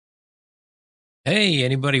Hey,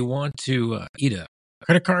 anybody want to eat a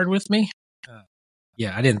credit card with me?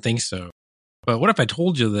 Yeah, I didn't think so. But what if I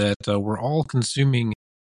told you that we're all consuming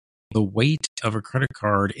the weight of a credit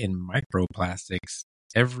card in microplastics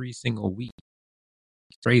every single week?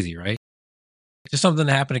 It's crazy, right? Just something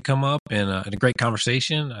that happened to come up in a great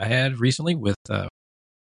conversation I had recently with a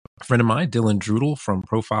friend of mine, Dylan Drudul from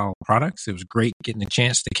Profile Products. It was great getting a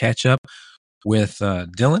chance to catch up with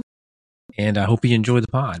Dylan, and I hope you enjoyed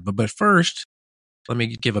the pod. But first, let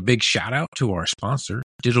me give a big shout out to our sponsor,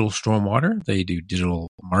 Digital Stormwater. They do digital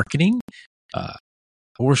marketing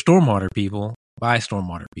for stormwater people by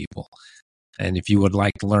stormwater people. And if you would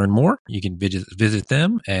like to learn more, you can visit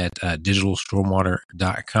them at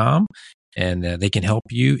digitalstormwater.com, and they can help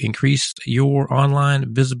you increase your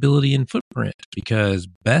online visibility and footprint, because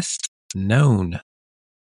best known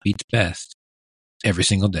beats best every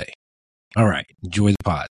single day. All right, enjoy the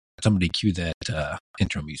pod. Somebody cue that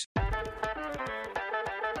intro music.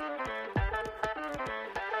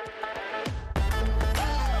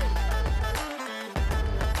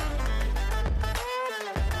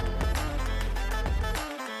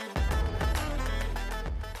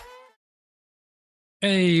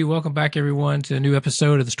 Hey, welcome back, everyone, to a new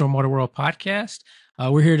episode of the Stormwater World podcast.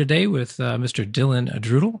 We're here today with Mr. Dylan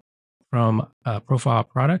Drudul from Profile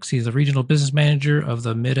Products. He's the regional business manager of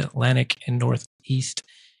the Mid-Atlantic and Northeast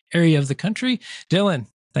area of the country. Dylan,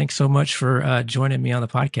 thanks so much for joining me on the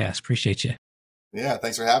podcast. Appreciate you. Yeah,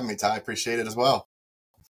 thanks for having me, Ty. Appreciate it as well.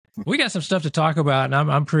 We got some stuff to talk about,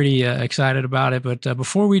 and I'm pretty excited about it. But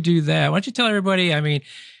before we do that, why don't you tell everybody,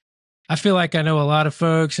 I feel like I know a lot of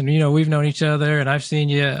folks, and, we've known each other, and I've seen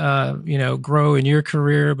you, grow in your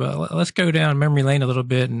career, but let's go down memory lane a little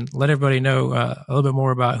bit and let everybody know a little bit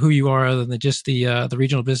more about who you are, other than just the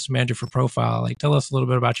regional business manager for Profile. Like, tell us a little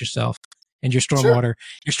bit about yourself and your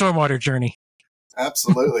stormwater journey.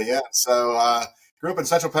 Absolutely. Yeah. So, grew up in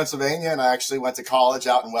central Pennsylvania, and I actually went to college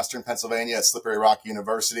out in western Pennsylvania at Slippery Rock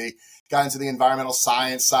University. Got into the environmental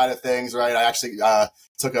science side of things, right? I actually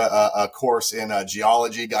took a course in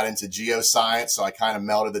geology, got into geoscience, so I kind of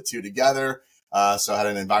melded the two together. So I had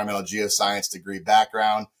an environmental geoscience degree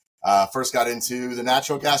background. First got into the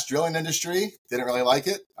natural gas drilling industry, didn't really like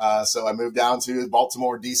it. So I moved down to the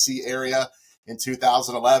Baltimore, D.C. area in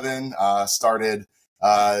 2011, started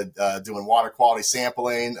doing water quality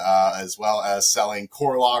sampling, as well as selling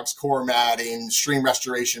core logs, core matting, stream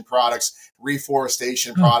restoration products,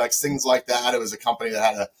 reforestation products, things like that. It was a company that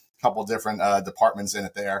had a couple different departments in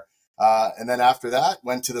it there. And then after that,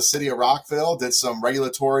 went to the city of Rockville, did some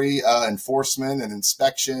regulatory enforcement and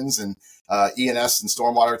inspections and E&S and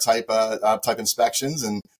stormwater type inspections,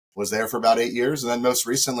 and was there for about 8 years. And then most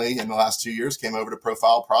recently, in the last 2 years, came over to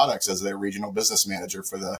Profile Products as their regional business manager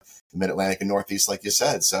for the Mid-Atlantic and Northeast, like you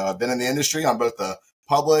said. So I've been in the industry on both the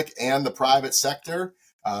public and the private sector.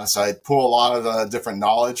 So I pull a lot of different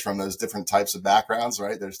knowledge from those different types of backgrounds,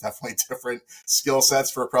 right? There's definitely different skill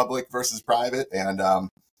sets for public versus private. And I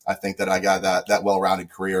think that I got that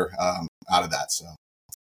well-rounded career out of that. So.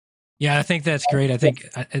 Yeah, I think that's great. I think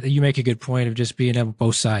you make a good point of just being on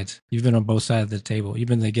both sides. You've been on both sides of the table. You've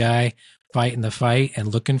been the guy fighting the fight and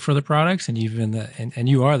looking for the products, and you've been and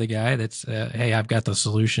you are the guy that's, hey, I've got the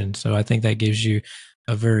solution. So I think that gives you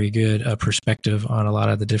a very good perspective on a lot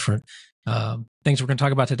of the different things we're going to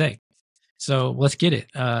talk about today. So let's get it.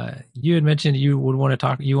 You had mentioned you wanted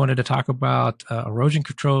to talk about erosion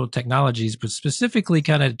control technologies, but specifically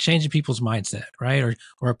kind of changing people's mindset, right?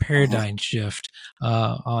 Or a paradigm shift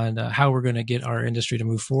on how we're going to get our industry to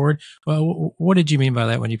move forward. Well, what did you mean by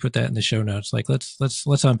that when you put that in the show notes? Like, let's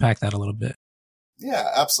unpack that a little bit. Yeah,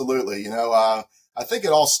 absolutely. I think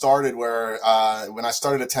it all started where when I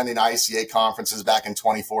started attending ICA conferences back in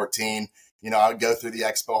 2014, I would go through the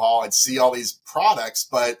expo hall, I'd see all these products,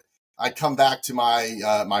 but I'd come back to my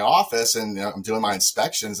office and I'm doing my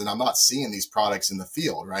inspections and I'm not seeing these products in the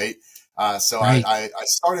field, right? So right. I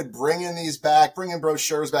started bringing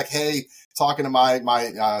brochures back. Hey, talking to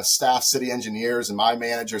my staff, city engineers and my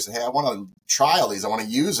managers. Hey, I want to trial these. I want to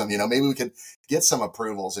use them. Maybe we could get some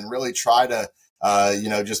approvals and really try to,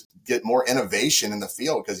 just get more innovation in the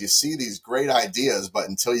field, because you see these great ideas, but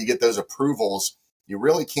until you get those approvals, you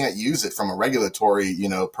really can't use it from a regulatory,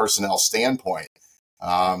 personnel standpoint.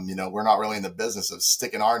 We're not really in the business of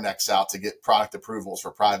sticking our necks out to get product approvals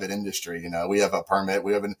for private industry. We have a permit.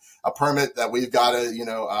 We have a permit that we've got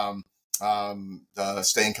to,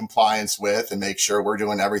 stay in compliance with and make sure we're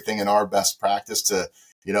doing everything in our best practice to,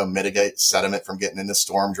 mitigate sediment from getting into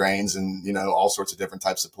storm drains and, all sorts of different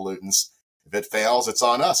types of pollutants. If it fails, it's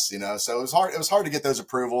on us, so it was hard. It was hard to get those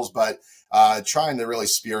approvals, but trying to really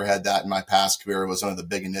spearhead that in my past career was one of the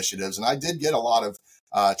big initiatives. And I did get a lot of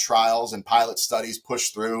trials and pilot studies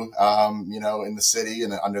pushed through, in the city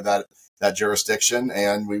and under that jurisdiction.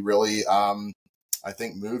 And we really, I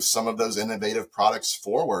think, moved some of those innovative products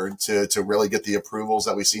forward to really get the approvals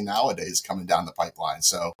that we see nowadays coming down the pipeline.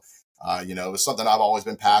 So, it was something I've always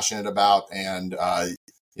been passionate about. And,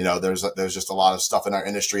 there's just a lot of stuff in our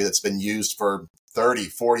industry that's been used for 30,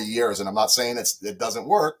 40 years. And I'm not saying it doesn't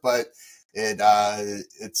work, but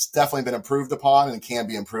it's definitely been improved upon and can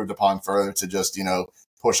be improved upon further to just,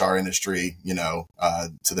 push our industry,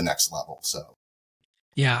 to the next level. So.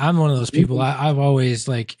 Yeah, I'm one of those people. I've always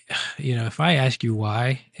if I ask you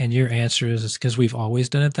why and your answer is it's because we've always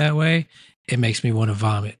done it that way, it makes me want to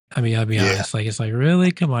vomit. I mean, I'll be honest. It's like,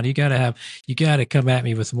 really? Come on, you got to come at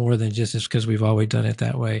me with more than just it's because we've always done it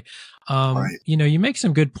that way. Right. You make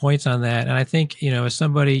some good points on that. And I think, as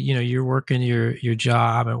somebody, you're working your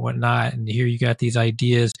job and whatnot, and here you got these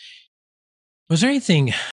ideas. Was there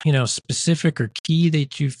anything, specific or key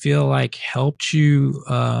that you feel like helped you,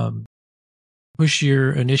 push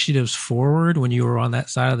your initiatives forward when you were on that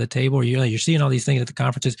side of the table? You're seeing all these things at the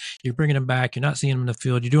conferences, you're bringing them back, you're not seeing them in the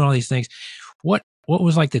field, you're doing all these things. What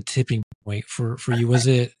was like the tipping point for you? Was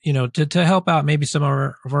it, to help out maybe some of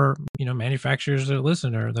our manufacturers that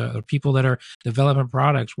listen, or the people that are developing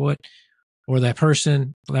products, or that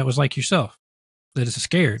person that was like yourself that is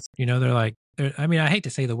scared, I hate to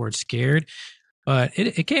say the word scared, but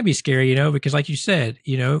it can be scary, because like you said,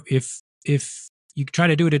 if you try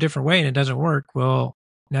to do it a different way and it doesn't work, well,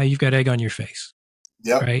 now you've got egg on your face.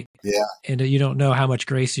 Yep. Right. Yeah. And you don't know how much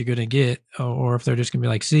grace you're going to get, or if they're just going to be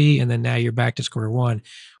like, see, and then now you're back to square one.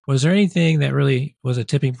 Was there anything that really was a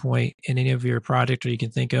tipping point in any of your project, or you can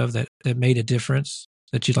think of that made a difference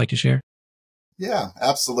that you'd like to share? Yeah,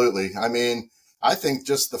 absolutely. I mean, I think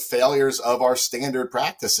just the failures of our standard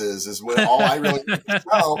practices is what all I really need to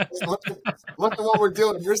know. Look at what we're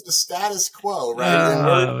doing. Here's the status quo, right?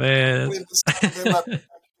 Oh, man.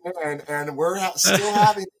 And we're still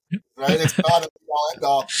having, right? It's not a all end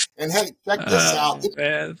all. And hey, check this out.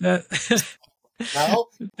 Man, No,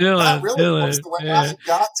 Dylan, the way I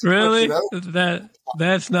got to really? it,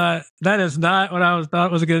 That is not what I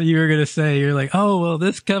thought you were gonna say. You're like, oh well,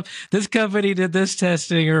 this company did this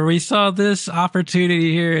testing, or we saw this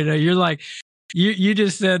opportunity here, and you're like, you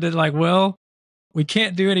just said that, like, well, we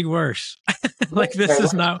can't do any worse. Like, this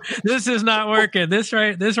is not working. This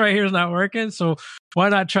right here is not working. So why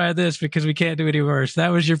not try this, because we can't do any worse? That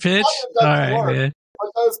was your pitch. All right, man. But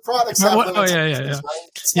those products have limitations,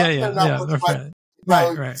 right?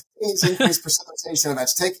 Right. Things increase precipitation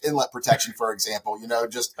events. Take inlet protection, for example.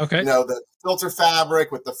 Okay. The filter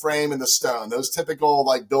fabric with the frame and the stone. Those typical,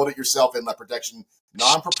 like, build it yourself inlet protection,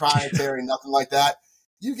 non-proprietary, nothing like that.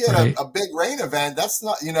 You get a big rain event. That's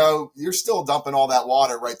not, you're still dumping all that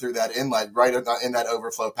water right through that inlet, right in that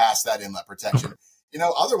overflow past that inlet protection.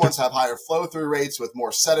 Other ones have higher flow through rates with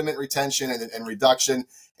more sediment retention and reduction,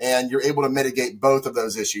 and you're able to mitigate both of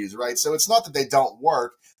those issues, right? So it's not that they don't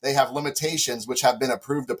work. They have limitations which have been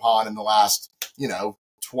approved upon in the last,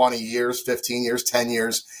 20 years, 15 years, 10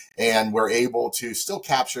 years, and we're able to still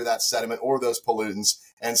capture that sediment or those pollutants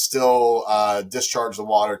and still discharge the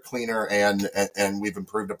water cleaner, and we've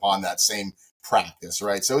improved upon that same practice,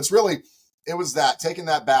 right? So it was that, taking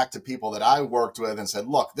that back to people that I worked with and said,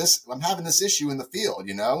 look, I'm having this issue in the field,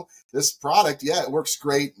 this product, it works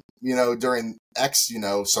great, during X,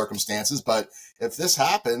 circumstances. But if this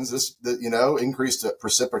happens, increased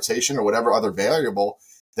precipitation or whatever other variable,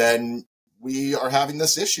 then we are having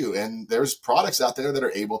this issue, and there's products out there that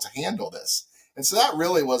are able to handle this. And so that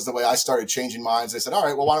really was the way I started changing minds. I said, all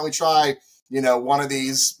right, well, why don't we try, one of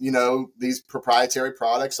these, these proprietary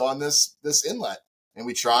products on this inlet? And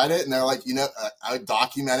we tried it, and they're like, I would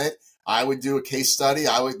document it. I would do a case study.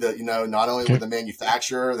 I would, not only would the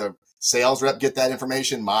manufacturer, the sales rep get that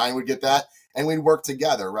information, mine would get that, and we'd work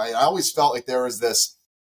together, right? I always felt like there was this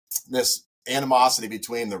animosity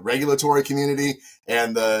between the regulatory community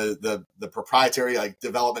and the proprietary, like,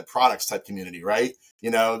 development products type community, right?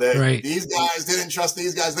 These guys didn't trust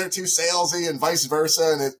these guys. They're too salesy, and vice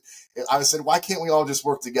versa. And I said, why can't we all just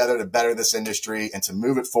work together to better this industry and to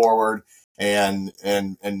move it forward? And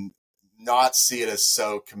not see it as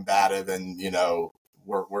so combative, and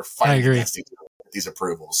we're fighting against these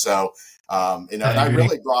approvals. So and I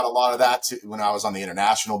really brought a lot of that to when I was on the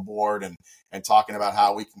international board and talking about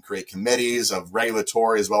how we can create committees of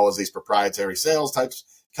regulatory as well as these proprietary sales types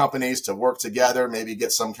companies to work together, maybe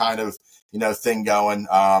get some kind of thing going.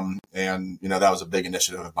 And that was a big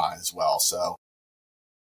initiative of mine as well. So.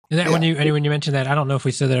 And that, when you mentioned that, I don't know if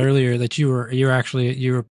we said that earlier, that you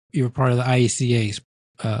were part of the IECA's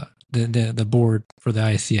the board for the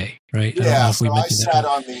ICA, right? I don't know Yeah, if we so I mentioned that. sat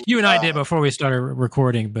on the. You and I did before we started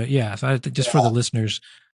recording, but yeah, so just for the listeners,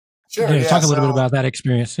 Sure. Yeah. talk a little bit about that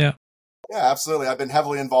experience. Yeah. Yeah, absolutely. I've been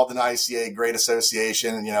heavily involved in ICA, great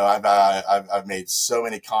association. I've made so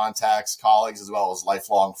many contacts, colleagues, as well as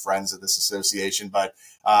lifelong friends of this association. But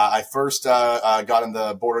I first got on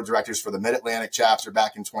the board of directors for the Mid-Atlantic chapter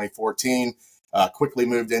back in 2014. Quickly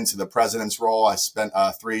moved into the president's role. I spent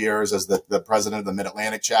 3 years as the president of the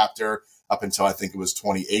Mid-Atlantic chapter up until I think it was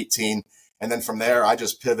 2018. And then from there, I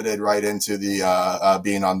just pivoted right into the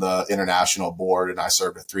being on the international board, and I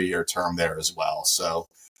served a 3-year term there as well. So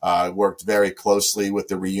worked very closely with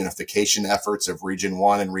the reunification efforts of Region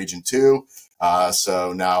 1 and Region 2.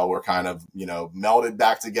 So now we're kind of, melded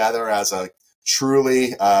back together as a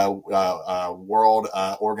truly world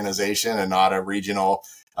organization and not a regional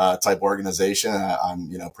type organization. I'm,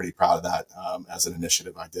 pretty proud of that as an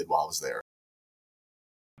initiative I did while I was there.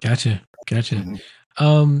 Gotcha. Mm-hmm.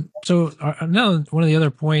 So no, one of the other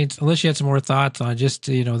points, unless you had some more thoughts on just,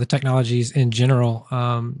 the technologies in general,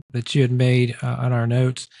 that you had made on our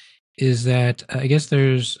notes, is that I guess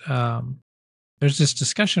there's this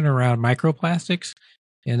discussion around microplastics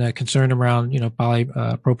and a concern around,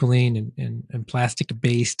 polypropylene and plastic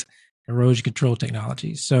based erosion control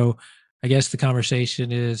technologies. So I guess the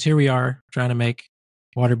conversation is, here we are trying to make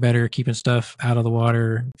water better, keeping stuff out of the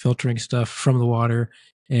water, filtering stuff from the water.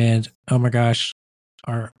 And oh my gosh,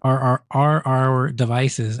 are our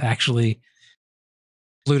devices actually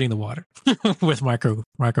polluting the water with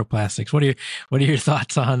microplastics? What are your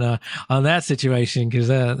thoughts on that situation? Because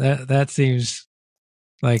that seems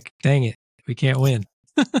like, dang it, we can't win.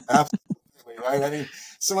 Absolutely, right. I mean,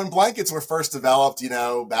 so when blankets were first developed,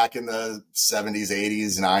 back in the 70s,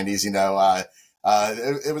 80s, 90s,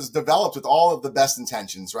 it was developed with all of the best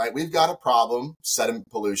intentions, right? We've got a problem, sediment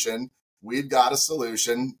pollution. We've got a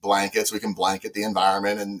solution, blankets. We can blanket the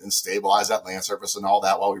environment and stabilize that land surface and all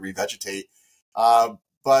that while we revegetate.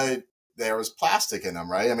 But there was plastic in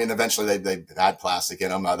them, right? I mean, eventually they had plastic in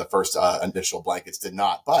them. The first initial blankets did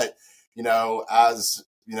not. But, as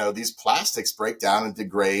these plastics break down and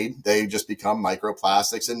degrade, they just become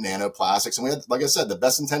microplastics and nanoplastics. And we had, like I said, the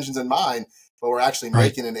best intentions in mind, but we're actually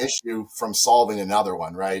making an issue from solving another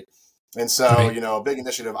one, right? And so, a big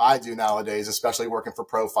initiative I do nowadays, especially working for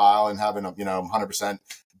Profile and having, 100%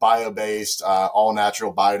 bio-based, all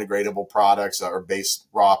natural biodegradable products or base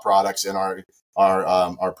raw products in our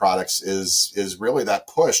products is really that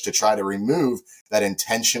push to try to remove that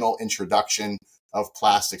intentional introduction of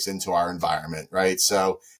plastics into our environment, right?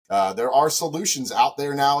 So there are solutions out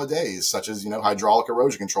there nowadays, such as, hydraulic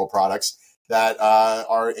erosion control products that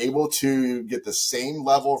are able to get the same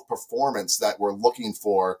level of performance that we're looking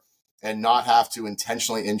for and not have to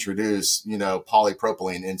intentionally introduce,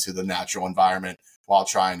 polypropylene into the natural environment while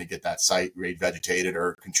trying to get that site revegetated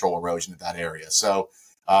or control erosion in that area. So,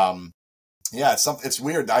 it's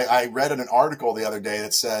weird. I read in an article the other day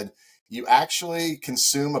that said you actually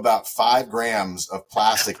consume about 5 grams of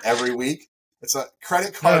plastic every week. It's a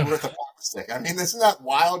credit card worth of plastic. I mean, isn't that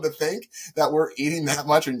wild to think that we're eating that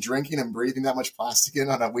much and drinking and breathing that much plastic in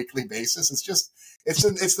on a weekly basis? It's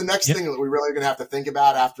the next thing that we really are going to have to think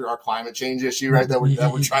about after our climate change issue, right? That we're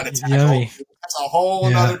trying to tackle. Yummy. That's a whole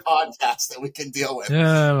other podcast that we can deal with.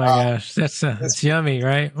 Oh my gosh, that's yummy,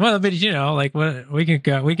 right? Well, but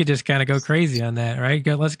we could just kind of go crazy on that, right?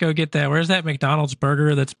 Let's go get that. Where's that McDonald's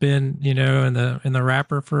burger that's been, in the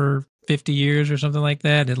wrapper for 50 years or something like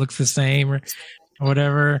that? It looks the same or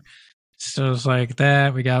whatever. So it's like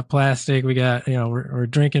that. We got plastic. We got, we're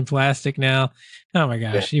drinking plastic now. Oh my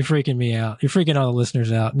gosh, you're freaking me out. You're freaking all the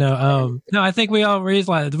listeners out. No, I think we all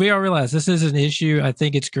realize this is an issue. I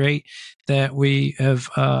think it's great that we have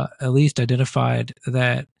at least identified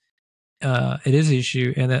that it is an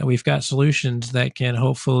issue and that we've got solutions that can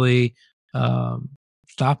hopefully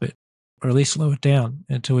stop it or at least slow it down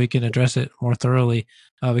until we can address it more thoroughly.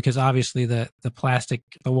 Because obviously the plastic,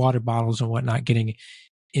 the water bottles and whatnot getting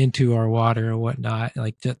into our water or whatnot,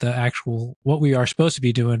 like the actual what we are supposed to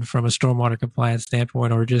be doing from a stormwater compliance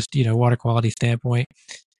standpoint or just water quality standpoint,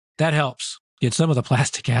 that helps get some of the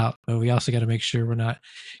plastic out, but we also got to make sure we're not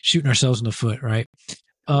shooting ourselves in the foot, right?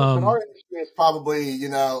 But our industry is probably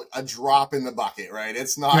a drop in the bucket, right?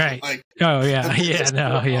 It's not like violators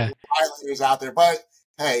out there, but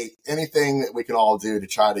hey, anything that we can all do to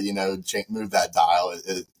try to move that dial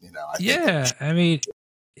is I mean,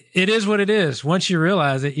 it is what it is. Once you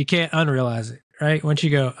realize it, you can't unrealize it, right? Once you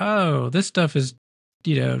go, oh, this stuff is,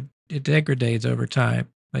 it degrades over time.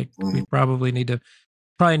 Like we probably need to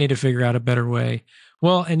probably need to figure out a better way.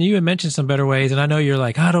 Well, and you had mentioned some better ways, and I know you're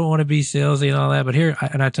like, I don't want to be salesy and all that, but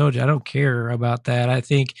and I told you, I don't care about that. I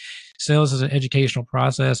think sales is an educational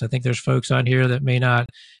process. I think there's folks on here that may not,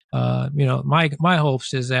 my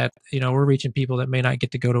hopes is that, we're reaching people that may not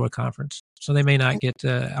get to go to a conference. So they may not get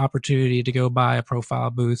the opportunity to go buy a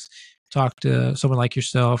profile booth, talk to someone like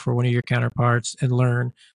yourself or one of your counterparts and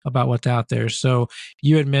learn about what's out there. So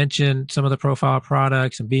you had mentioned some of the profile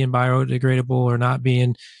products and being biodegradable or not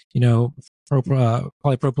being,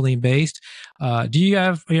 polypropylene based. Do you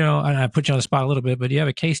have, and I put you on the spot a little bit, but do you have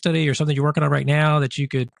a case study or something you're working on right now that you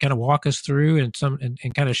could kind of walk us through and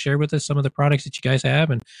kind of share with us some of the products that you guys have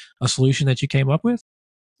and a solution that you came up with?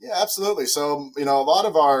 Yeah, absolutely. So, a lot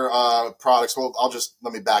of our products, well,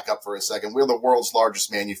 let me back up for a second. We're the world's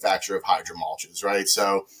largest manufacturer of hydromulches, right?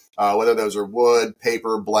 So, whether those are wood,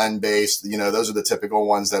 paper, blend based, those are the typical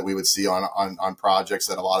ones that we would see on projects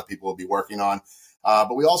that a lot of people will be working on.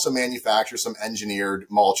 But we also manufacture some engineered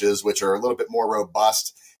mulches, which are a little bit more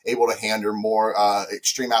robust, able to handle more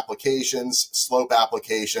extreme applications, slope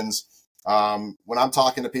applications. When I'm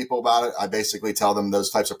talking to people about it, I basically tell them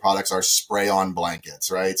those types of products are spray-on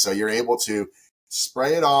blankets, right? So you're able to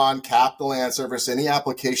spray it on, cap the land surface, any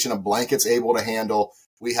application a blanket's able to handle.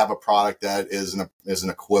 We have a product that is an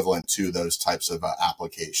equivalent to those types of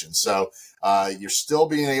applications. So you're still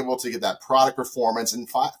being able to get that product performance. In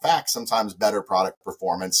fact, sometimes better product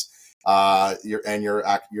performance. You're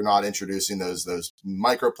not introducing those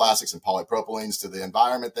microplastics and polypropylenes to the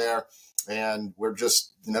environment there. And we're just,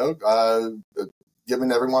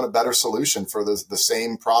 giving everyone a better solution for the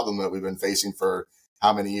same problem that we've been facing for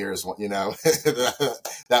how many years,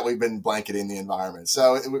 that we've been blanketing the environment.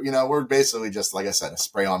 So, we're basically just, like I said, a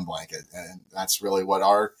spray on blanket. And that's really what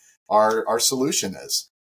our solution is.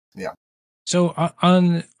 Yeah. So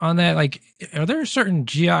on that, like, are there certain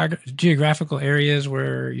geographical areas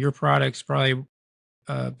where your product's probably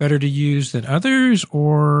better to use than others,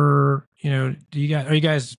 or are you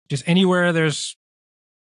guys just anywhere there's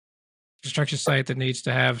construction site that needs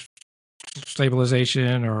to have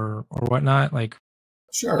stabilization or whatnot? Like,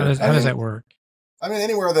 Sure. How does that work? I mean,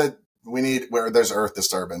 anywhere that where there's earth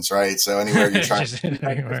disturbance, right? So anywhere you're trying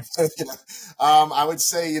I would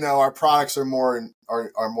say, our products are more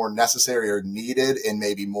necessary or needed in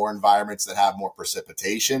maybe more environments that have more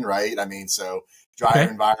precipitation, right? I mean, so drier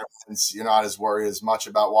environments, you're not as worried as much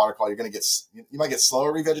about water quality. You might get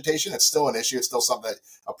slower revegetation. It's still an issue. It's still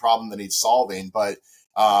a problem that needs solving, but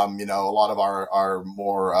a lot of our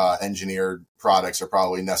more engineered products are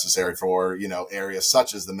probably necessary for, areas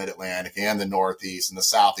such as the Mid-Atlantic and the Northeast and the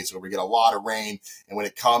Southeast, where we get a lot of rain. And when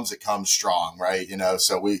it comes strong, right?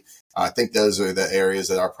 So I think those are the areas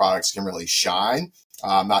that our products can really shine.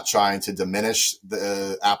 I'm not trying to diminish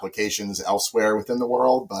the applications elsewhere within the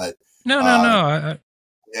world, but no.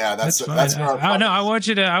 Yeah, that's fine. I want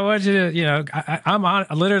you to, I'm on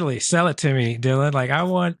literally sell it to me, Dylan. Like, I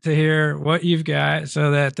want to hear what you've got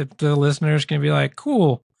so that the listeners can be like,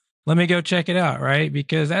 cool, let me go check it out. Right.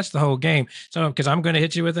 Because that's the whole game. So, because I'm going to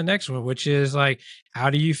hit you with the next one, which is like, how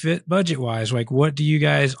do you fit budget wise? Like, what do you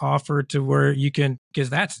guys offer to where you can, because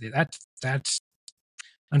that's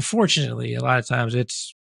unfortunately, a lot of times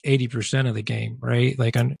it's 80% of the game, right?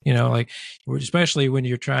 Like, especially when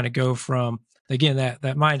you're trying to go from, again,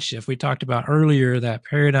 that mind shift we talked about earlier, that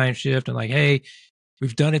paradigm shift, and like, hey,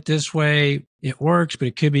 we've done it this way, it works, but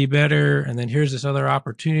it could be better. And then here's this other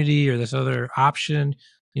opportunity or this other option,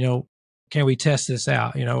 can we test this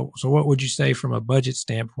out? So what would you say from a budget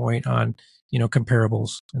standpoint on,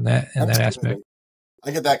 comparables and that aspect?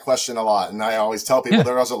 I get that question a lot, and I always tell people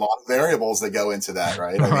there's a lot of variables that go into that,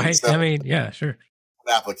 right? Sure.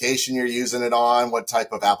 What application you're using it on, what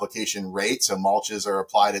type of application rate. So mulches are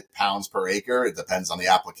applied at pounds per acre. It depends on the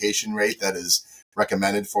application rate that is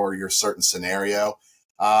recommended for your certain scenario.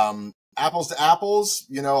 Apples to apples,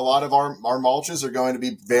 a lot of our mulches are going to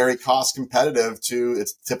be very cost competitive to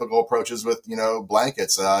its typical approaches with,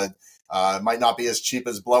 blankets. It might not be as cheap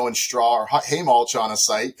as blowing straw or hay mulch on a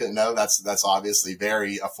site. That's obviously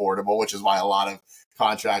very affordable, which is why a lot of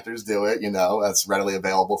contractors do it. That's readily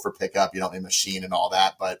available for pickup. You don't need a machine and all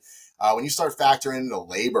that. But when you start factoring in the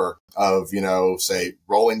labor of, say,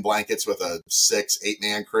 rolling blankets with a 6-8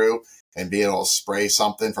 man crew and being able to spray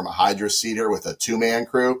something from a hydro seeder with a 2-man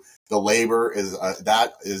crew, the labor is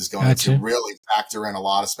going to really factor in a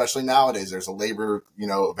lot, especially nowadays. There's a labor,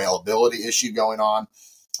 availability issue going on.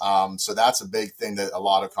 So that's a big thing that a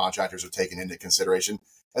lot of contractors are taking into consideration,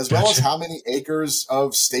 as well as how many acres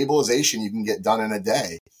of stabilization you can get done in a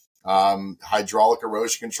day. Hydraulic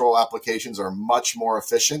erosion control applications are much more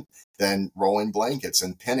efficient than rolling blankets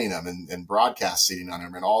and pinning them and broadcast seating on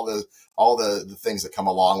them and all the things that come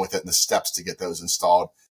along with it and the steps to get those installed.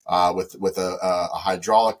 With a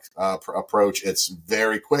hydraulic approach, it's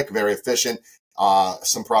very quick, very efficient.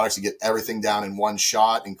 Some products you get everything down in one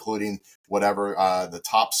shot, including whatever the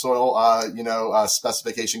topsoil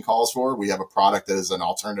specification calls for. We have a product that is an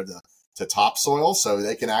alternative to topsoil, so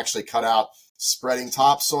they can actually cut out spreading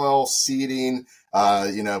topsoil, seeding,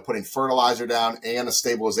 putting fertilizer down, and a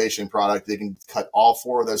stabilization product. They can cut all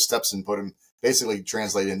four of those steps and put them basically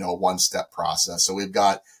translate into a one-step process. So we've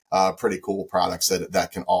got pretty cool products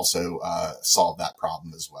that can also solve that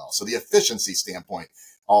problem as well. So the efficiency standpoint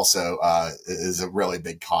also is a really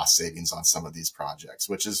big cost savings on some of these projects,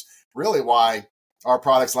 which is really why our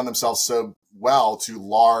products lend themselves so well to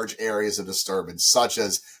large areas of disturbance, such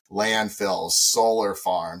as landfills, solar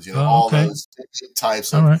farms, all those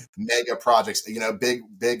types of mega projects, big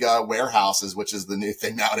warehouses, which is the new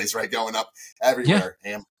thing nowadays, right? Going up everywhere.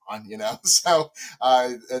 Yeah. So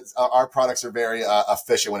our products are very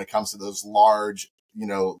efficient when it comes to those large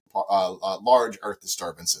earth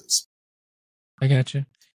disturbances. I got you.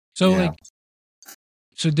 So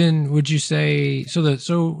so then would you say, so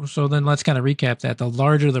then let's kind of recap that. The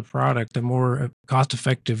larger the product, the more cost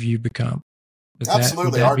effective you become.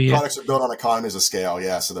 Absolutely. Our products are built on economies of scale.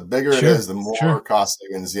 Yeah. So the bigger it is, the more cost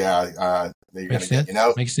savings. Yeah. That you're going to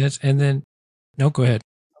get, Makes sense. And then, no, go ahead.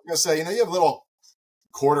 I'm going to say, you have a little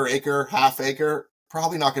quarter acre, half acre,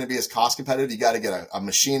 probably not going to be as cost competitive. You got to get a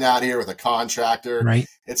machine out here with a contractor. Right.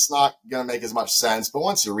 It's not going to make as much sense. But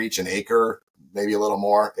once you reach an acre, maybe a little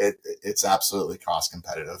more, it's absolutely cost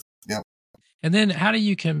competitive. Yeah. And then how do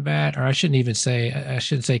you combat, or I shouldn't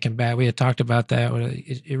say combat. We had talked about that.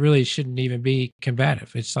 It really shouldn't even be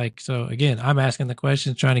combative. It's like, so again, I'm asking the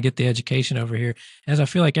questions, trying to get the education over here, as I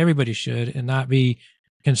feel like everybody should, and not be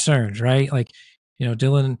concerned, right? Like,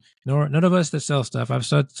 Dylan, none of us that sell stuff, I've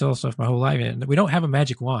sell stuff my whole life, and we don't have a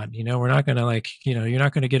magic wand. We're not going to you're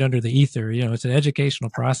not going to get under the ether. It's an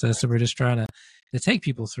educational process that we're just trying to take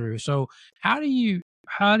people through. So how do you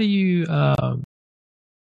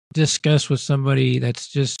discuss with somebody that's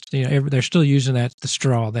just, they're still using the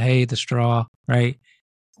straw, right?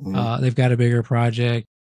 Mm-hmm. They've got a bigger project.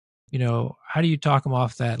 How do you talk them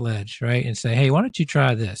off that ledge, right? And say, hey, why don't you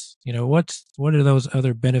try this? What are those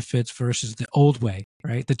other benefits versus the old way,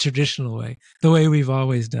 right? The traditional way, the way we've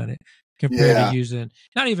always done it, compared to using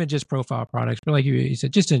not even just profile products, but like you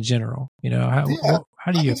said, just in general. How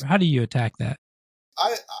do you attack that?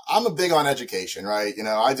 I'm a big on education, right?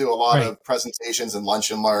 I do a lot of presentations and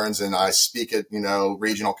lunch and learns, and I speak at,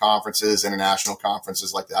 regional conferences, international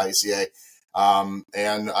conferences like the IECA.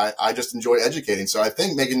 And I just enjoy educating. So I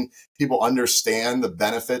think making people understand the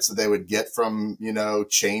benefits that they would get from,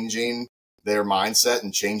 changing their mindset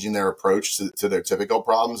and changing their approach to their typical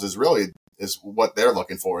problems is what they're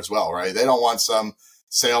looking for as well, right? They don't want some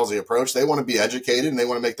salesy approach. They want to be educated and they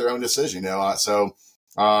want to make their own decision,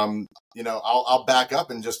 I'll back up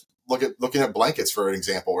and just looking at blankets, for an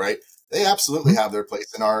example, right? They absolutely have their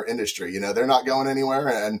place in our industry. They're not going anywhere.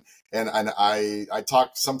 And I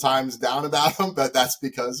talk sometimes down about them, but that's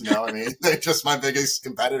because, they're just my biggest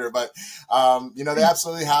competitor. But, they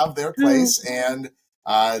absolutely have their place. And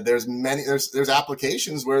there's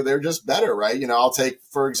applications where they're just better, right? I'll take,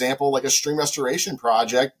 for example, like a stream restoration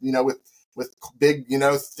project, with big,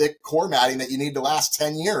 thick core matting that you need to last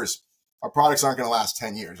 10 years. Our products aren't going to last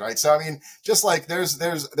 10 years, right? So, just like there's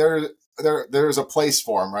a place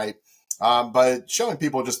for them, right? But showing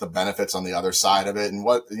people just the benefits on the other side of it and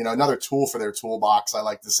what, another tool for their toolbox, I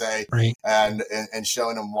like to say, right. and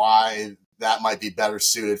showing them why that might be better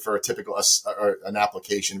suited for a typical, or an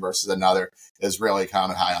application versus another is really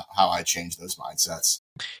kind of how I change those mindsets.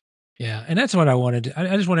 Yeah. And that's what I wanted.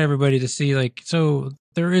 I just want everybody to see, so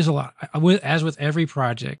there is a lot, as with every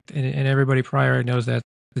project, and everybody prior knows that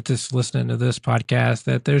just listening to this podcast,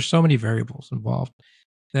 that there's so many variables involved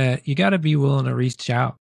that you got to be willing to reach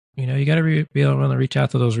out. You got to be able to reach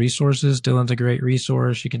out to those resources. Dylan's a great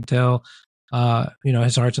resource. You can tell,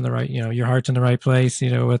 his heart's in the right, your heart's in the right place,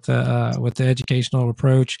 with the educational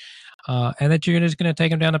approach, and that you're just going to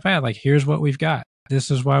take them down the path. Like, here's what we've got. This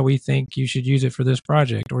is why we think you should use it for this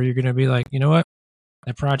project. Or you're going to be like, what,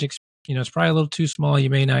 that project's, it's probably a little too small. You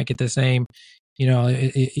may not get the same,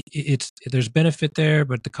 there's benefit there,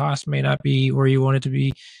 but the cost may not be where you want it to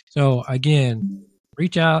be. So again,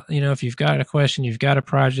 reach out, if you've got a question, you've got a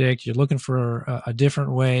project, you're looking for a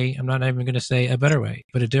different way. I'm not even going to say a better way,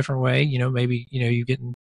 but a different way. Maybe, you're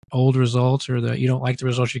getting old results, or you don't like the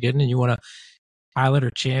results you're getting and you want to pilot or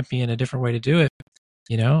champion a different way to do it.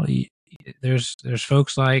 there's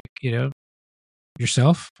folks like,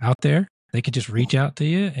 yourself out there. They could just reach out to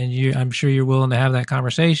you, and I'm sure you're willing to have that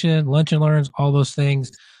conversation, lunch and learns, all those things.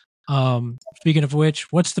 Speaking of which,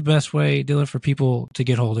 what's the best way, Dylan, for people to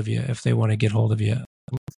get hold of you if they want to get hold of you?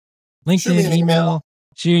 LinkedIn, email.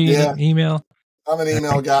 Shoot you an email. I'm an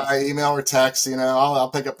email guy, email or text. I'll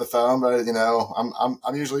pick up the phone, but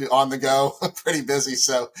I'm usually on the go, pretty busy.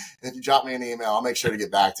 So if you drop me an email, I'll make sure to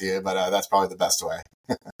get back to you. But that's probably the best way.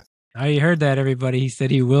 Oh, you heard that, everybody. He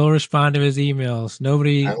said he will respond to his emails.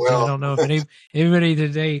 I don't know if anybody to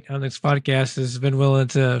date on this podcast has been willing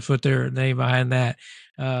to put their name behind that.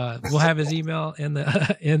 We'll have his email in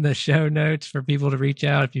the show notes for people to reach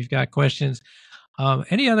out if you've got questions.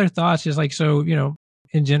 Any other thoughts? Just like, so,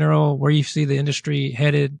 in general, where you see the industry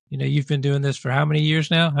headed? You've been doing this for how many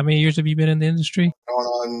years now? How many years have you been in the industry? Going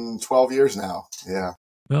on 12 years now. Yeah.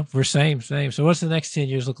 Well, we're same. So what's the next 10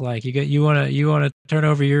 years look like? You want to turn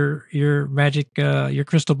over your magic, your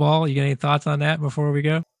crystal ball? You got any thoughts on that before we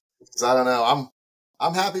go? I don't know.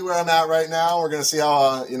 I'm happy where I'm at right now. We're going to see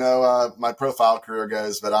how, my profile career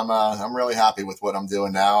goes, but I'm really happy with what I'm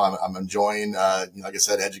doing now. I'm enjoying, like I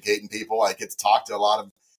said, educating people. I get to talk to a lot of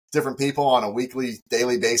different people on a weekly,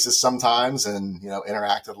 daily basis sometimes, and,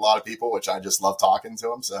 interact with a lot of people, which I just love talking to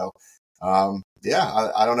them. So, I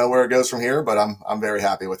don't know where it goes from here, but I'm very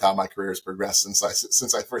happy with how my career has progressed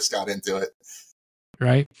since I first got into it.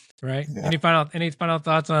 Right. Yeah. Any final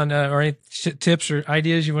thoughts on, or any tips or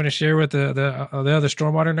ideas you want to share with the other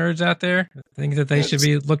stormwater nerds out there? Things that they should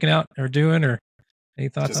be looking out or doing, or any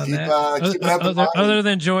thoughts on that? Other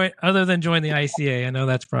than join the ICA. I know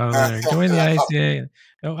that's probably there. Join the ICA.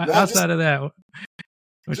 Outside of that,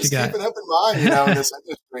 what you got? Keep an open mind, in this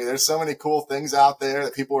industry. There's so many cool things out there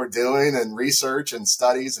that people are doing, and research and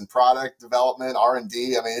studies and product development,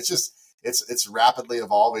 R&D. I mean, it's rapidly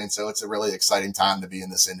evolving. So it's a really exciting time to be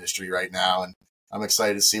in this industry right now. And I'm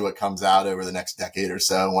excited to see what comes out over the next decade or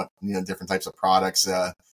so, and what, different types of products,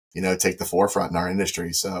 take the forefront in our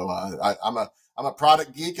industry. So, I'm a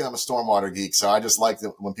product geek, and I'm a stormwater geek. So I just like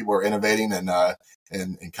when people are innovating and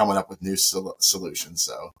coming up with new solutions.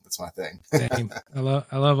 So that's my thing. Same. I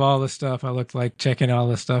love all the stuff. I look like checking all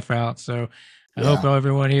the stuff out. So I hope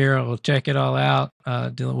everyone here will check it all out.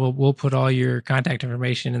 Dylan, we'll put all your contact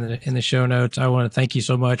information in the show notes. I want to thank you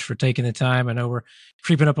so much for taking the time. I know we're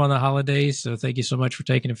creeping up on the holidays, so thank you so much for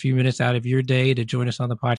taking a few minutes out of your day to join us on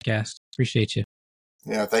the podcast. Appreciate you.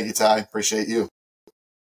 Yeah, thank you, Ty. Appreciate you.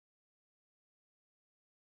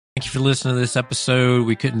 Thank you for listening to this episode.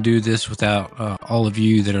 We couldn't do this without all of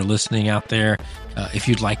you that are listening out there. If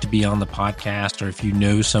you'd like to be on the podcast, or if you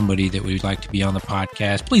know somebody that would like to be on the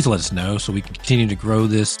podcast, please let us know so we can continue to grow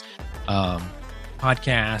this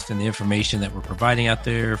podcast and the information that we're providing out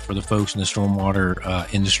there for the folks in the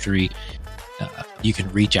stormwater industry. You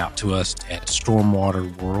can reach out to us at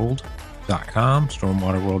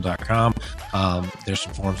stormwaterworld.com. There's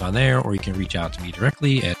some forms on there, or you can reach out to me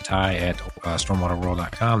directly at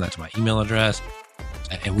ty@stormwaterworld.com. That's my email address.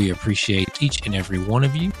 And we appreciate each and every one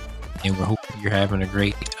of you. And we're hoping you're having a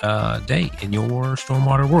great day in your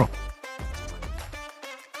stormwater world.